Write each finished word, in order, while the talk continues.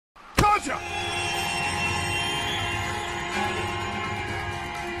Gotcha!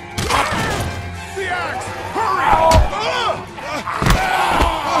 The axe! Hurry!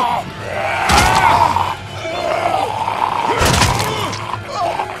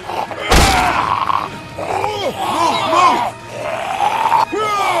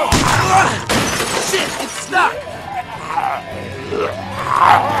 Shit, it's stuck!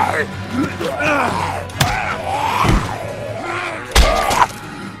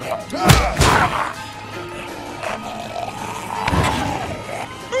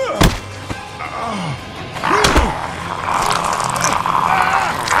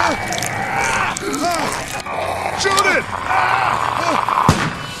 Shoot it!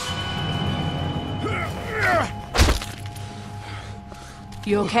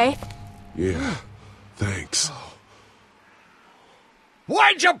 You okay? Yeah, thanks.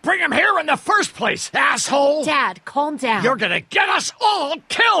 Why'd you bring him here in the first place, asshole? Dad, calm down. You're gonna get us all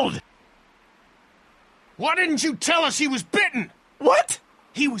killed! Why didn't you tell us he was bitten? What?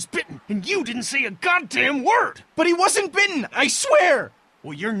 He was bitten, and you didn't say a goddamn word! But he wasn't bitten, I swear!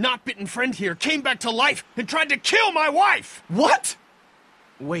 Well, your not-bitten friend here came back to life and tried to kill my wife! What?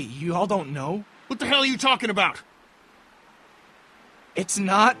 Wait, you all don't know? What the hell are you talking about? It's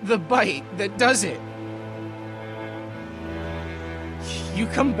not the bite that does it. You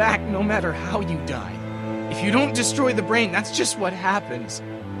come back no matter how you die. If you don't destroy the brain, that's just what happens.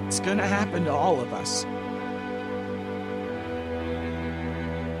 It's gonna happen to all of us.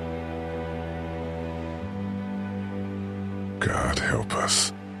 God help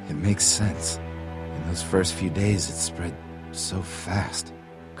us. It makes sense. In those first few days, it spread so fast.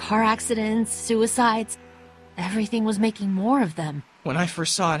 Car accidents, suicides. Everything was making more of them. When I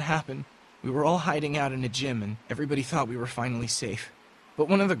first saw it happen, we were all hiding out in a gym and everybody thought we were finally safe. But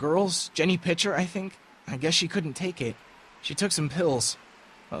one of the girls, Jenny Pitcher, I think, I guess she couldn't take it. She took some pills.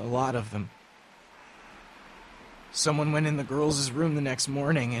 A lot of them. Someone went in the girls' room the next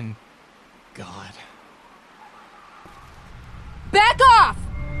morning and... God. Back off!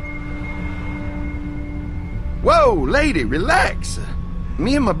 Whoa, lady, relax.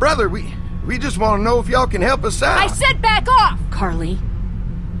 Me and my brother, we just want to know if y'all can help us out. I said back off! Carly.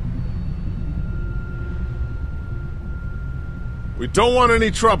 We don't want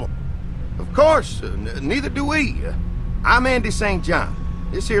any trouble. Of course, neither do we. I'm Andy St. John.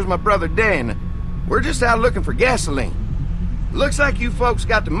 This here's my brother Dan. We're just out looking for gasoline. Looks like you folks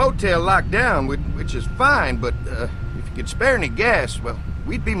got the motel locked down, which is fine, but if you could spare any gas, well,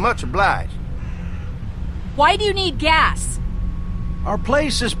 we'd be much obliged. Why do you need gas? Our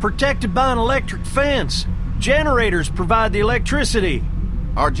place is protected by an electric fence. Generators provide the electricity.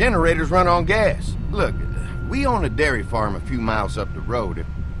 Our generators run on gas. Look, we own a dairy farm a few miles up the road. If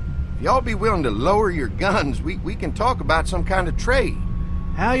y'all be willing to lower your guns, we can talk about some kind of trade.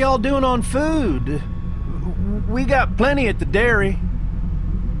 How y'all doing on food? We got plenty at the dairy.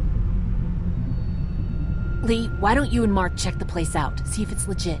 Lee, why don't you and Mark check the place out, see if it's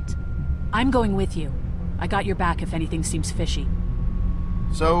legit? I'm going with you. I got your back if anything seems fishy.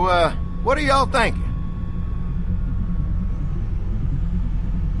 So, what are y'all thinking?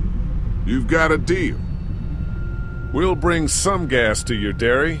 You've got a deal. We'll bring some gas to your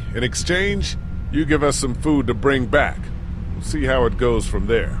dairy. In exchange, you give us some food to bring back. We'll see how it goes from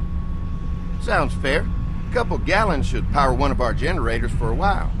there. Sounds fair. A couple gallons should power one of our generators for a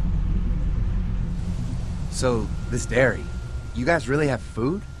while. So, this dairy, you guys really have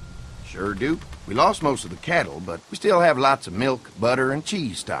food? Sure do. We lost most of the cattle, but we still have lots of milk, butter, and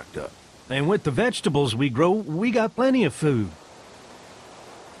cheese stocked up. And with the vegetables we grow, we got plenty of food.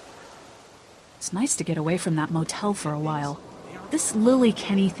 It's nice to get away from that motel for a while. This Lily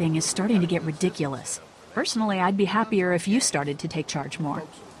Kenny thing is starting to get ridiculous. Personally, I'd be happier if you started to take charge more.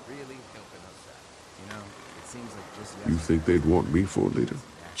 You think they'd want me for a leader?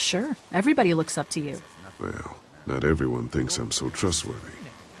 Sure, everybody looks up to you. Well, not everyone thinks I'm so trustworthy.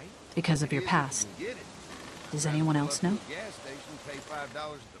 Because of your past. Does anyone else know?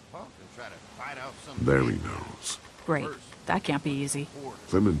 Larry knows. Great. That can't be easy.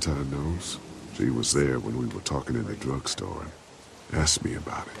 Clementine knows. She was there when we were talking in the drugstore and asked me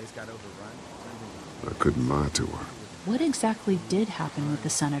about it. I couldn't lie to her. What exactly did happen with the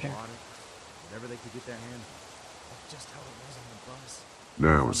senator?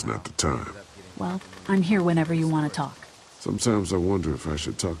 Now is not the time. Well, I'm here whenever you want to talk. Sometimes I wonder if I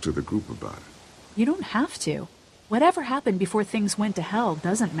should talk to the group about it. You don't have to. Whatever happened before things went to hell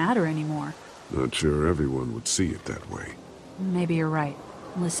doesn't matter anymore. Not sure everyone would see it that way. Maybe you're right.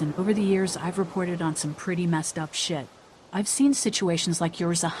 Listen, over the years, I've reported on some pretty messed up shit. I've seen situations like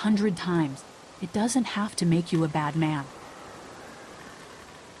yours 100 times. It doesn't have to make you a bad man.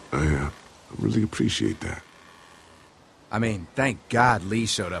 I really appreciate that. I mean, thank God Lee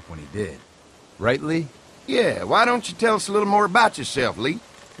showed up when he did. Right, Lee? Yeah, why don't you tell us a little more about yourself, Lee?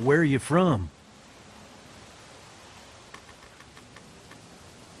 Where are you from?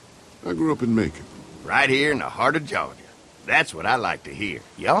 I grew up in Macon. Right here in the heart of Georgia. That's what I like to hear.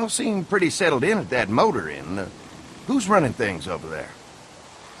 Y'all seem pretty settled in at that motor inn. Who's running things over there?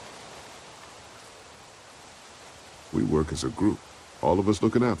 We work as a group, all of us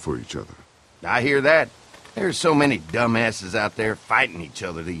looking out for each other. I hear that. There's so many dumbasses out there fighting each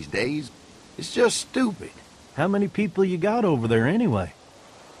other these days. It's just stupid. How many people you got over there anyway?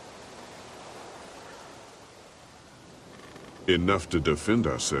 Enough to defend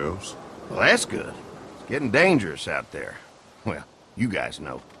ourselves. Well, that's good. It's getting dangerous out there. Well, you guys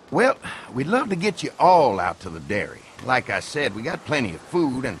know. Well, we'd love to get you all out to the dairy. Like I said, we got plenty of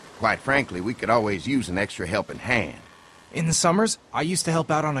food, and quite frankly, we could always use an extra helping hand. In the summers, I used to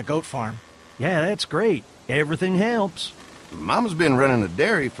help out on a goat farm. Yeah, that's great. Everything helps. Mama's been running the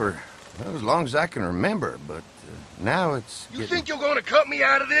dairy for well, as long as I can remember, but now it's You think you're gonna cut me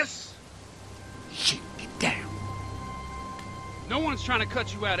out of this? Shit, get down. No one's trying to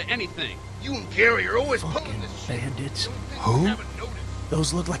cut you out of anything. You and Gary are always pulling this shit. Bandits. Who?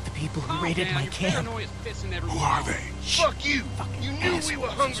 Those look like the people who raided my camp. Who are they? Fuck you! You knew we were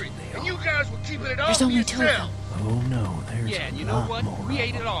hungry, and you guys were keeping it all There's for only two of them. yourself. Oh no, there's Yeah, and you a know lot what? more We of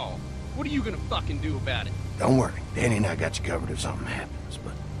ate it them. all. What are you gonna fucking do about it? Don't worry, Danny and I got you covered if something happens,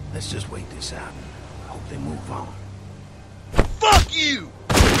 but let's just wait this out. Hope they move on. Fuck you!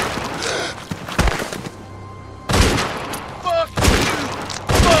 Fuck you!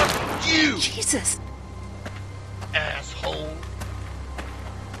 Fuck you! Jesus. Asshole!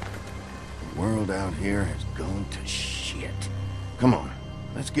 The world out here has gone to shit. Come on,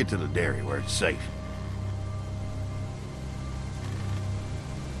 let's get to the dairy where it's safe.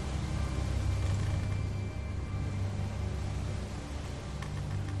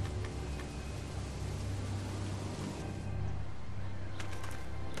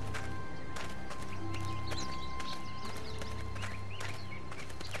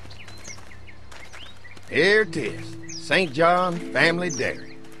 Here it is, St. John Family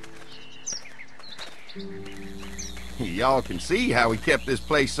Dairy. Y'all can see how we kept this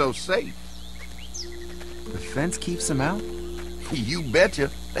place so safe. The fence keeps him out? You betcha.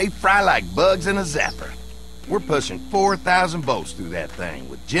 They fry like bugs in a zapper. We're pushing 4,000 volts through that thing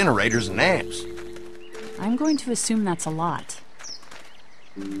with generators and amps. I'm going to assume that's a lot.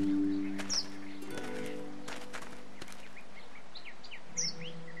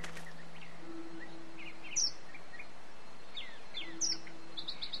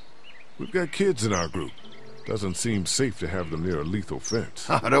 We've got kids in our group. Doesn't seem safe to have them near a lethal fence.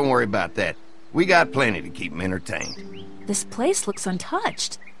 Oh, don't worry about that. We got plenty to keep them entertained. This place looks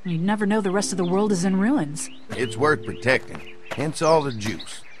untouched. You'd never know the rest of the world is in ruins. It's worth protecting, hence all the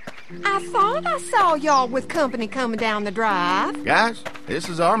juice. I thought I saw y'all with company coming down the drive. Guys, this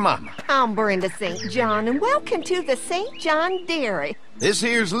is our mama. I'm Brenda St. John, and welcome to the St. John Dairy. This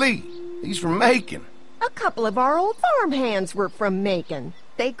here's Lee. He's from Macon. A couple of our old farm hands were from Macon.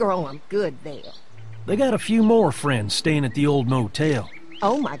 They grow 'em good there. They got a few more friends staying at the old motel.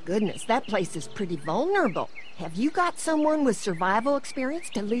 Oh my goodness, that place is pretty vulnerable. Have you got someone with survival experience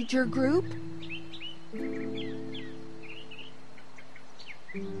to lead your group?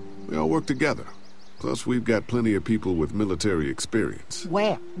 We all work together. Plus, we've got plenty of people with military experience.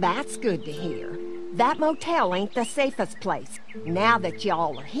 Well, that's good to hear. That motel ain't the safest place. Now that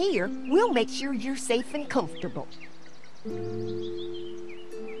y'all are here, we'll make sure you're safe and comfortable.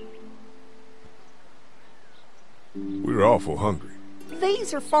 We're awful hungry.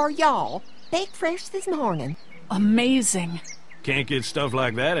 These are for y'all. Baked fresh this morning. Amazing. Can't get stuff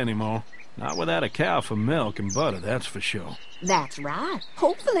like that anymore. Not without a cow for milk and butter, that's for sure. That's right.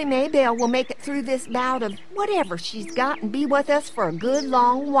 Hopefully Maybelle will make it through this bout of whatever she's got and be with us for a good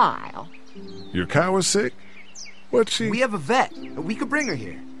long while. Your cow is sick? What's she? We have a vet. We could bring her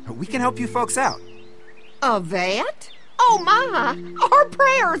here. We can help you folks out. A vet? Oh my! Our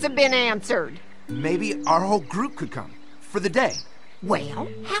prayers have been answered. Maybe our whole group could come. For the day. Well,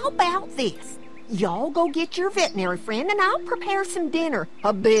 how about this? Y'all go get your veterinary friend and I'll prepare some dinner.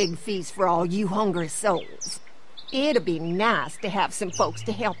 A big feast for all you hungry souls. It'd be nice to have some folks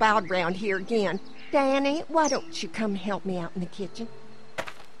to help out around here again. Danny, why don't you come help me out in the kitchen?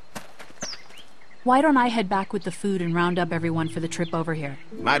 Why don't I head back with the food and round up everyone for the trip over here?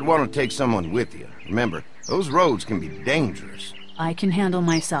 Might want to take someone with you. Remember, those roads can be dangerous. I can handle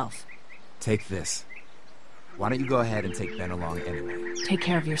myself. Take this. Why don't you go ahead and take Ben along anyway? Take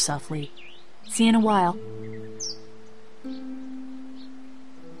care of yourself, Lee. See you in a while.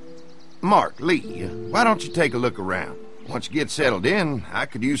 Mark, Lee, why don't you take a look around? Once you get settled in, I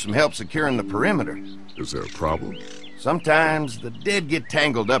could use some help securing the perimeter. Is there a problem? Sometimes the dead get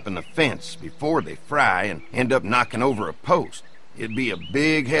tangled up in the fence before they fry and end up knocking over a post. It'd be a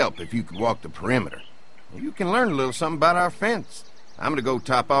big help if you could walk the perimeter. You can learn a little something about our fence. I'm gonna go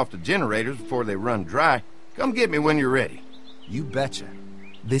top off the generators before they run dry. Come get me when you're ready. You betcha.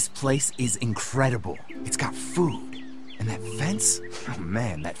 This place is incredible. It's got food. And that fence? Oh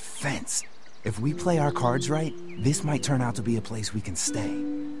man, that fence. If we play our cards right, this might turn out to be a place we can stay.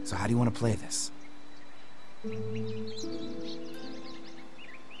 So how do you want to play this?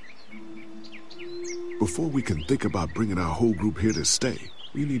 Before we can think about bringing our whole group here to stay,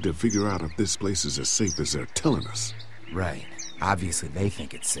 we need to figure out if this place is as safe as they're telling us. Right. Obviously they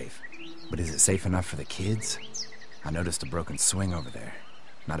think it's safe. But is it safe enough for the kids? I noticed a broken swing over there.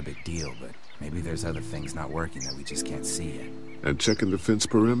 Not a big deal, but maybe there's other things not working that we just can't see yet. And checking the fence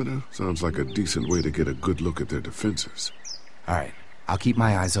perimeter sounds like a decent way to get a good look at their defenses. All right. I'll keep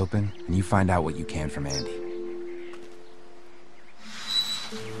my eyes open, and you find out what you can from Andy.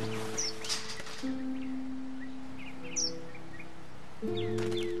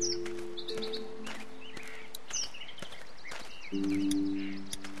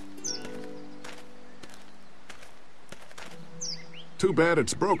 Too bad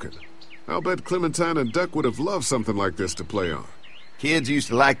it's broken. I'll bet Clementine and Duck would have loved something like this to play on. Kids used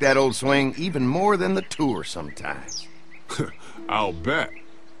to like that old swing even more than the tour sometimes. I'll bet.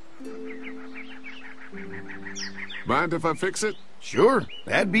 Mind if I fix it? Sure,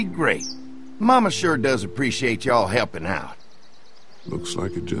 that'd be great. Mama sure does appreciate y'all helping out. Looks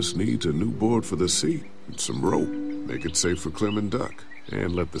like it just needs a new board for the seat and some rope. Make it safe for Clem and Duck.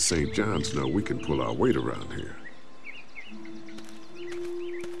 And let the St. John's know we can pull our weight around here.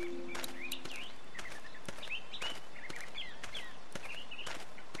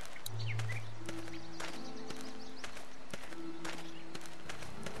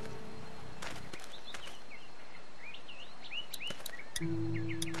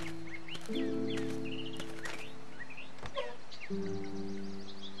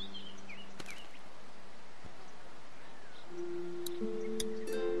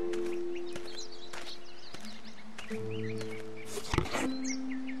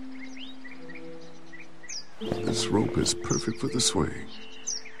 This rope is perfect for the swing.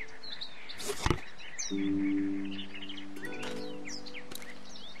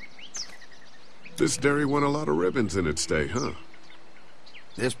 This dairy won a lot of ribbons in its day, huh?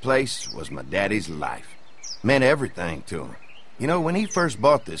 This place was my daddy's life. Meant everything to him. You know, when he first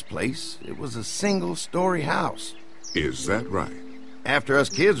bought this place, it was a single-story house. Is that right? After us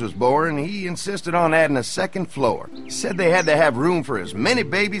kids was born, he insisted on adding a second floor. He said they had to have room for as many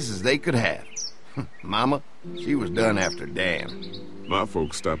babies as they could have. Mama, she was done after Dan. My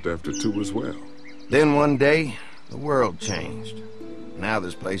folks stopped after 2 as well. Then one day, the world changed. Now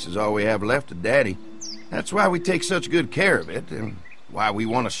this place is all we have left of Daddy. That's why we take such good care of it, and why we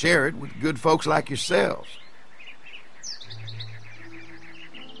want to share it with good folks like yourselves.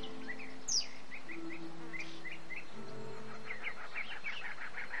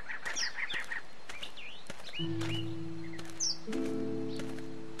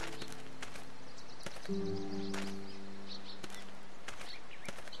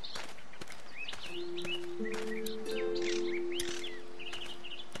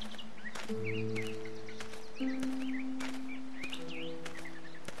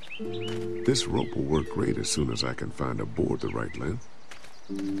 This rope will work great as soon as I can find a board the right length.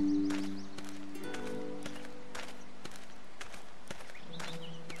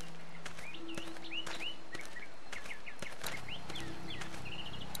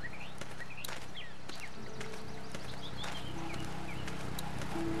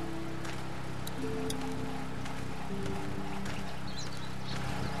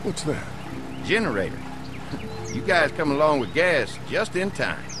 What's that? Generator. You guys come along with gas just in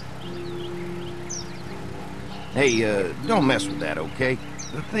time. Hey, don't mess with that, okay?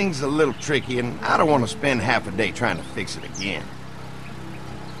 The thing's a little tricky, and I don't want to spend half a day trying to fix it again.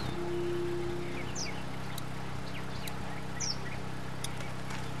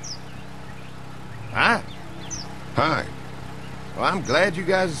 Hi. Hi. Well, I'm glad you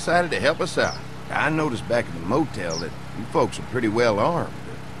guys decided to help us out. I noticed back at the motel that you folks are pretty well armed.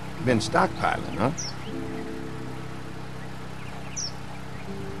 Been stockpiling, huh?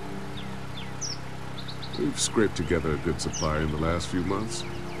 We've scraped together a good supply in the last few months.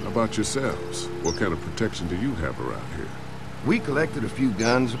 How about yourselves? What kind of protection do you have around here? We collected a few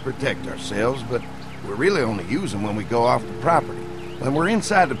guns to protect ourselves, but we really only use them when we go off the property. When we're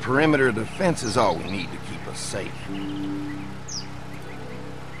inside the perimeter, the fence is all we need to keep us safe.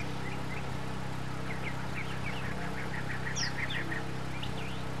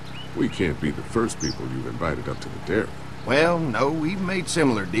 We can't be the first people you've invited up to the dairy. Well, no, we've made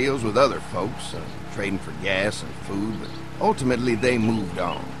similar deals with other folks, trading for gas and food, but ultimately they moved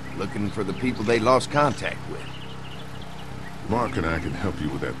on, looking for the people they lost contact with. Mark and I can help you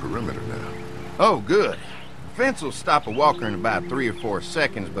with that perimeter now. Oh, good. The fence will stop a walker in about 3 or 4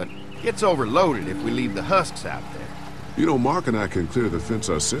 seconds, but gets overloaded if we leave the husks out there. You know, Mark and I can clear the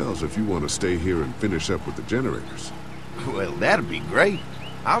fence ourselves if you want to stay here and finish up with the generators. Well, that'd be great.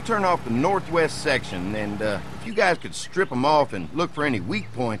 I'll turn off the northwest section, and if you guys could strip them off and look for any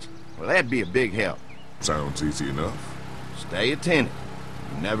weak points, well, that'd be a big help. Sounds easy enough. Stay attentive.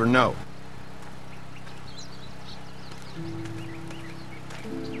 You never know.